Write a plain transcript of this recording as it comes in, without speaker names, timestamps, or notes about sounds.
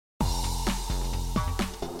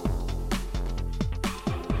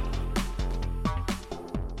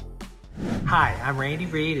Hi, I'm Randy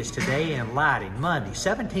Reed. It's Today in Lighting, Monday,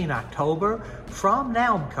 17 October, from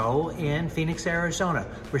Nalmco in Phoenix, Arizona.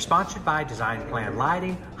 We're sponsored by Design Plan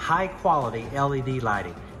Lighting, high quality LED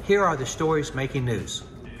lighting. Here are the stories making news.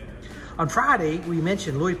 On Friday, we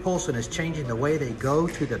mentioned Louis Poulsen is changing the way they go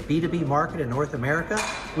to the B2B market in North America.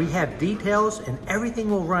 We have details and everything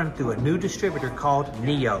will run through a new distributor called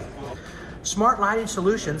Neo. Smart Lighting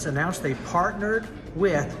Solutions announced they partnered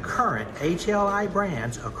with current HLI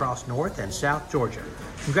brands across North and South Georgia.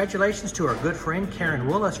 Congratulations to our good friend Karen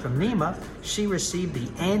Willis from NEMA. She received the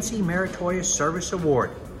ANSI Meritorious Service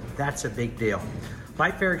Award. That's a big deal.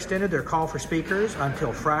 Lightfair extended their call for speakers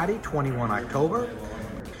until Friday, 21 October.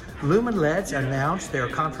 LumenLEDs announced their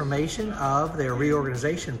confirmation of their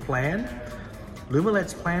reorganization plan.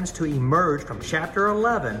 LumenLEDs plans to emerge from Chapter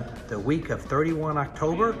 11 the week of 31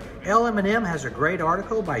 October. LM&M has a great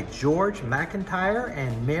article by George McIntyre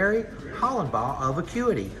and Mary Hollenbaugh of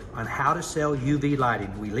Acuity on how to sell UV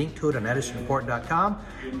lighting. We link to it on edisonreport.com.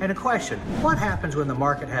 And a question, what happens when the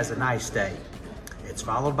market has a nice day? It's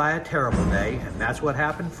followed by a terrible day, and that's what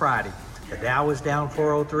happened Friday. The Dow was down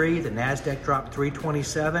 403, the NASDAQ dropped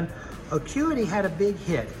 327. Acuity had a big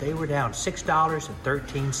hit. They were down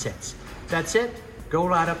 $6.13. That's it. Go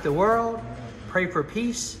light up the world. Pray for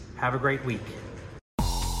peace. Have a great week.